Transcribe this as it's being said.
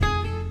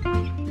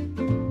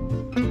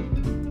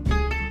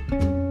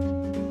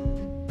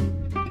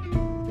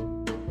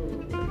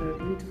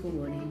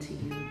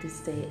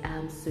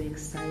so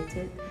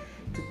excited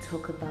to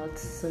talk about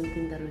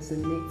something that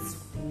resonates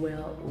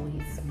well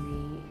with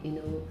me.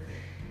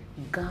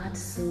 God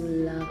so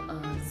loves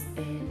us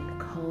and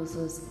calls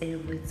us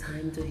every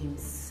time to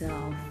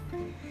Himself.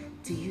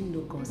 Do you know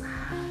God's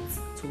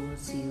heart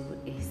towards you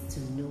is to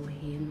know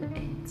Him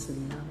and to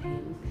love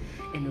Him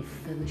and a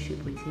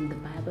fellowship with Him? The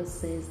Bible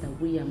says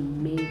that we are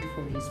made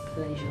for His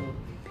pleasure.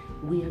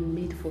 We are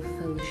made for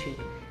fellowship,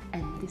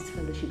 and this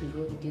fellowship is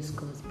what gives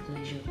God's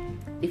pleasure.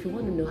 If you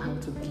want to know how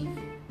to give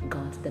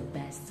God the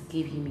best,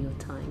 give Him your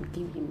time,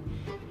 give Him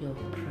your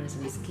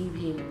presence, give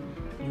Him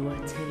your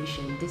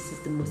attention. This is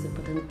the most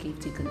important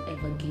gift you can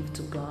ever give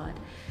to God.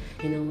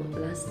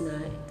 Last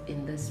night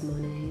and this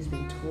morning, He's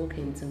been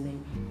talking to me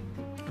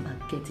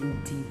about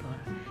getting deeper.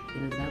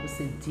 The Bible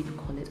says, deep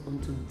call it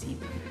unto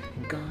deep.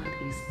 God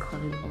is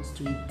calling us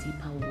to a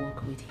deeper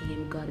walk with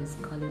Him. God is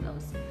calling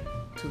us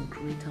to a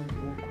greater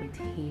walk with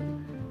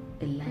Him.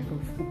 A life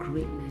of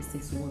greatness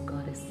is what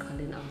God is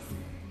calling us.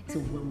 So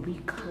when we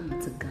come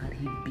to God,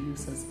 He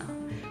builds us up.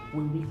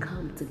 When we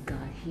come to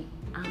God, He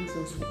arms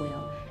us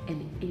well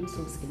and aims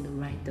us in the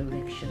right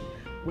direction.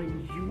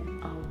 When you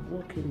are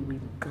walking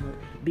with God,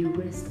 be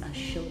rest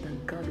assured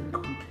that God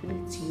will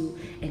complete you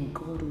and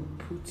God will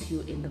put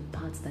you in the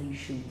path that you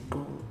should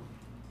go.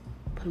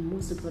 But the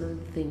most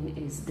important thing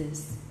is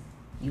this: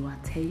 your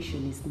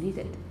attention is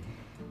needed.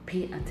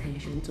 Pay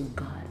attention to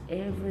God.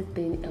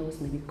 Everything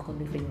else may be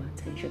calling for your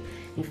attention.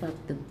 In fact,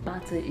 the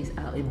battle is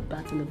a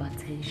battle of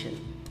attention.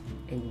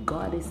 And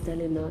God is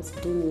telling us,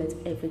 don't let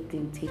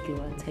everything take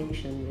your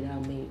attention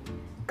without me.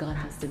 God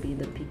has to be in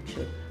the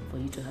picture for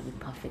you to have a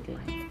perfect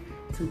life.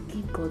 So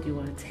give God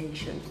your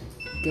attention.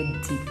 Get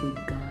deep with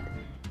God,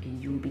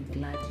 and you'll be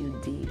glad you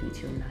did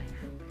with your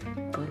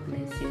life. God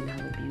bless you and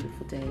have a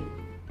beautiful day.